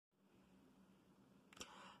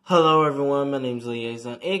Hello everyone, my name's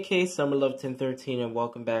Liaison, aka summerLove1013, and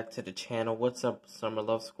welcome back to the channel. What's up, Summer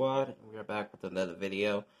Love Squad? We're back with another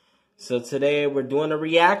video. So today we're doing a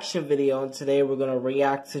reaction video, and today we're going to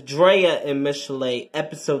react to Drea and Michelet,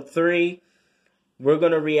 episode 3. We're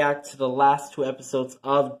going to react to the last 2 episodes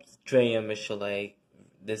of Drea and Michelet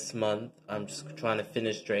this month. I'm just trying to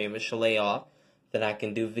finish Drea and Michelet off. Then I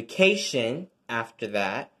can do Vacation after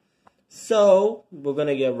that. So, we're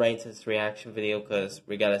gonna get right into this reaction video because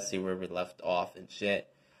we gotta see where we left off and shit.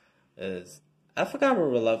 I forgot where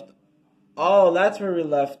we left. Oh, that's where we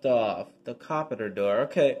left off. The cop at her door.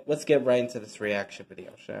 Okay, let's get right into this reaction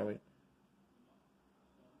video, shall we?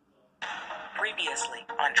 Previously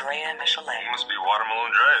on Drea and Michelet. Must be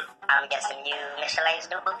Watermelon Drea. I'm guessing you Michelet's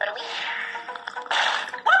new boo for the week.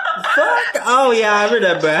 Fuck! Oh yeah, I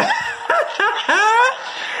remember.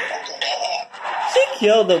 She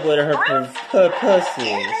killed him with her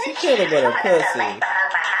pussy. She killed him with her pussy.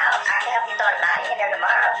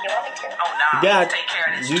 God,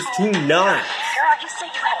 these 2 nuts. Girl, you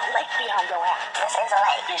say you had a lake behind your house. This is a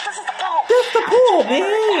lake. Bitch, this is the pool. That's the pool,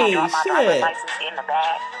 bitch. Shit. In the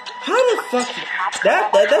bag. How the fuck?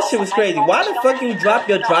 That shit was crazy. Why the fuck you drop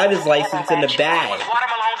your driver's license in the bag?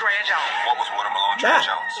 Watermelon Drea Jones. What was Watermelon Drea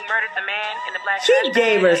Jones? Who murdered the man in the black She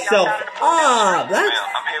gave herself up. I'm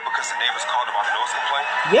here because the neighbors called about a noise complaint.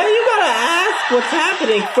 Yeah, you gotta ask what's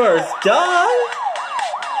happening first, duh.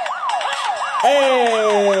 Hey,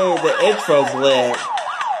 the intro's lit.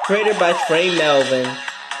 Created by Trey Melvin.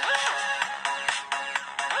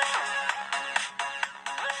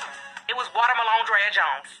 It was Watermelon Drea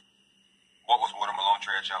Jones. What was Watermelon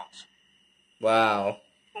Drea Jones? Wow.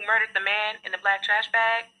 Who murdered the man in the black trash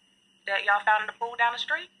bag that y'all found in the pool down the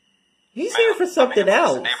street? He's here for something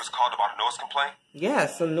else. The neighbors called about a noise complaint. Yeah,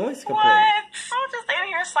 some noise What? complaint. I'm just in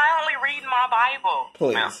here silently reading my Bible.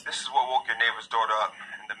 Please. Ma'am, this is what woke your neighbor's daughter up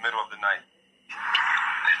in the middle of the night.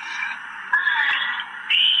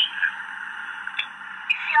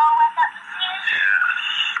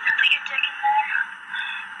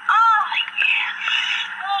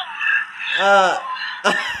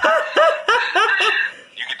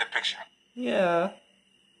 You get the picture. Yeah.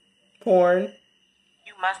 Porn.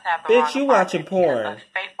 You must have the Bitch, wrong you apartment, watching porn. because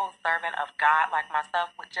a faithful servant of God like myself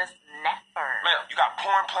would just never. Ma'am, you got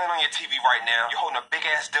porn playing on your TV right now. You're holding a big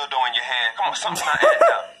ass dildo in your hand. Come on, something's not adding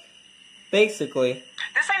up. Basically.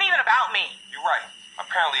 This ain't even about me. You're right.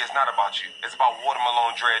 Apparently it's not about you. It's about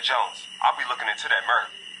Watermelon Drea Jones. I'll be looking into that murder.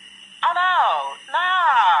 Oh no,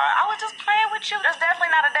 I was just playing with you. There's definitely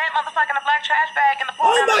not a dead motherfucker in a black trash bag in the pool.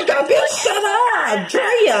 Oh my god, bitch, shut up!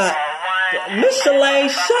 Drea! Michelet,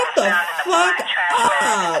 shut the fuck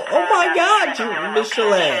up! Oh my god,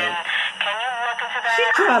 Michelet. She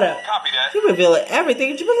tried to... Copy that. She revealed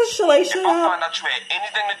everything. Michelet, shut I'll up. find out you had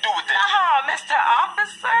anything to do with this. No, Mr.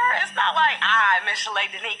 Officer, it's not like I, Michelet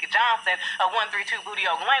Danica Johnson of 132 Booty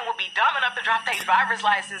Oak Lane, will be dumb enough to drop their driver's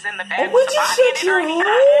license in the bag. Oh, would you shut your hole?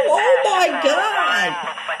 Oh my god!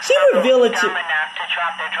 She revealed it to...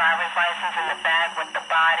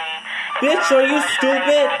 Bitch, are you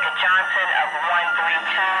stupid?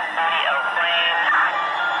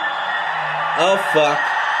 Oh fuck.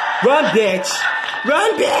 Run, bitch!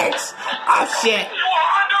 Run, bitch! Oh shit! You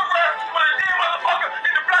are under arrest with a dead motherfucker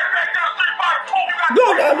in the black bag down the street by the pool. You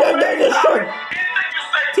got No.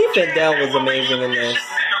 Team Fendel was amazing in this.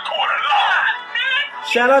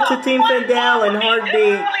 Shout out to Team Fendel and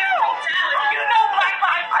Heartbeat.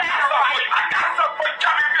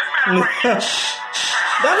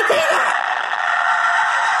 Don't taser!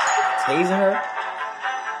 Taser her?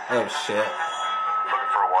 Oh shit. Looking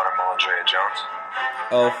for a Watermelon Drea Jones?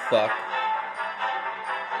 Oh fuck.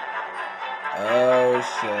 Oh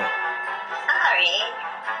shit. Sorry,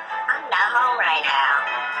 I'm not home right now.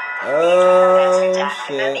 Oh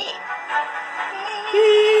shit.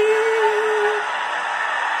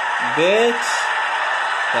 Bitch.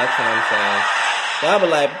 That's what I'm saying. Y'all be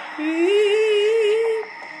like,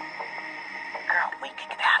 Girl, we can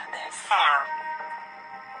get out of this.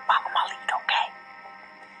 Follow my lead, okay?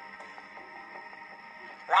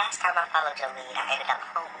 Last time I followed your lead, I ended up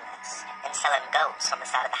homeless and selling goats on the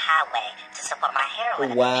side of the highway to support my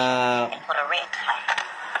heroin wow. in Puerto Rico.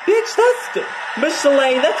 Bitch, that's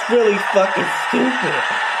Michelet, that's really fucking stupid.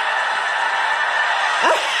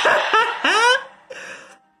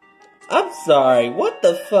 I'm sorry, what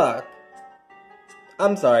the fuck?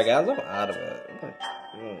 I'm sorry, guys, I'm out of it.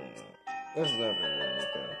 This is not really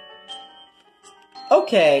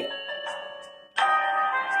okay.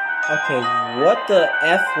 Okay, what the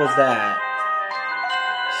F was that?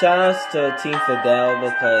 Shoutouts to Team Fidel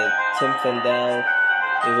because Tim Fidel,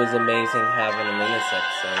 it was amazing having him in this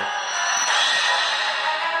episode.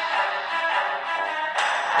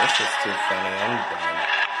 This is too funny. I'm done.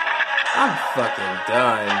 I'm fucking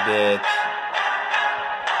done, bitch.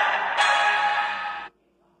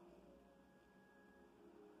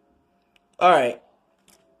 Alright.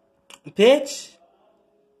 Bitch.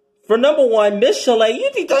 For number one, Miss Chalet,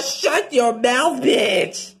 you need to shut your mouth,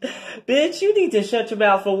 bitch. Bitch, you need to shut your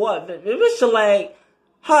mouth for what? Miss Chalet,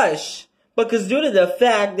 hush. Because due to the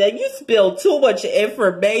fact that you spilled too much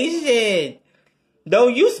information. No,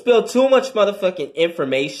 you spilled too much motherfucking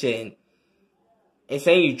information. And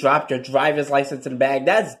saying you dropped your driver's license in the bag.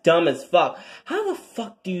 That's dumb as fuck. How the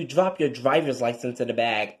fuck do you drop your driver's license in the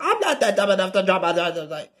bag? I'm not that dumb enough to drop my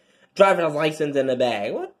driver's license in the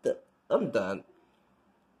bag. What the? I'm done.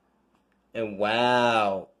 And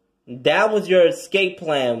wow. That was your escape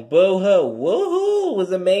plan. Woohoo. Woohoo. It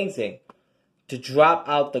was amazing. To drop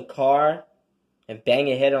out the car and bang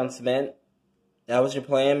your head on cement. That was your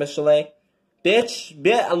plan, Miss Chalet? Bitch,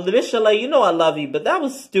 Miss Chalet, you know I love you, but that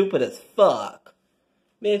was stupid as fuck.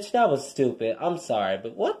 Bitch, that was stupid. I'm sorry,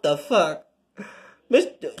 but what the fuck?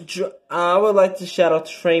 I would like to shout out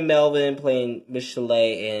to Trey Melvin playing Miss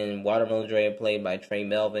Chalet and Watermelon Dre played by Trey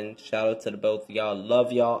Melvin. Shout out to the both of y'all.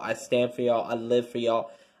 Love y'all. I stand for y'all. I live for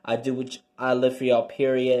y'all. I live for y'all,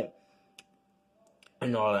 period.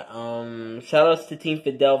 And all that. Shout outs to Team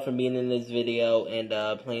Fidel for being in this video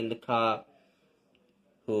and playing the cop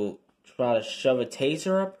who tried to shove a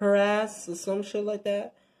taser up her ass or some shit like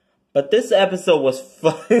that. But this episode was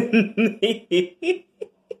funny.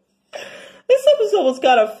 This episode was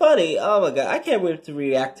kind of funny. Oh my god. I can't wait to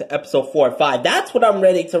react to episode 4 and 5. That's what I'm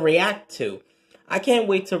ready to react to. I can't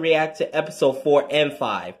wait to react to episode 4 and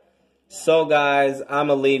 5. So guys, I'm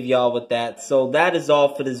going to leave y'all with that. So that is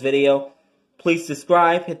all for this video. Please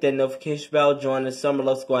subscribe, hit that notification bell, join the Summer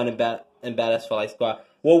Love Squad and Badass for Life Squad.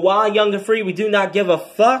 Well, while young and free, we do not give a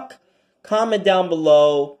fuck. Comment down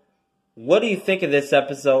below. What do you think of this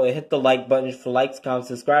episode? And hit the like button for likes, comments,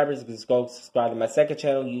 subscribers. You can go subscribe to my second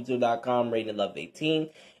channel, youtube.com, rated love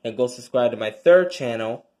 18. And go subscribe to my third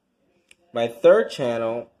channel.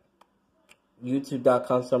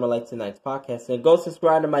 YouTube.com, summerLights and Nights podcast. And go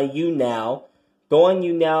subscribe to my YouNow. Go on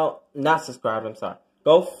YouNow. Not subscribe, I'm sorry.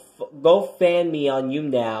 Go fan me on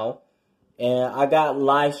YouNow. And I got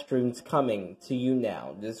live streams coming to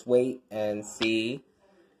YouNow. Just wait and see.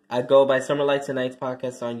 I go by summerLights and Nights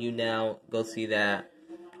podcast on YouNow. Go see that.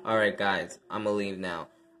 Alright guys, I'm gonna leave now.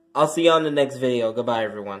 I'll see you on the next video. Goodbye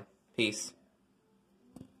everyone. Peace.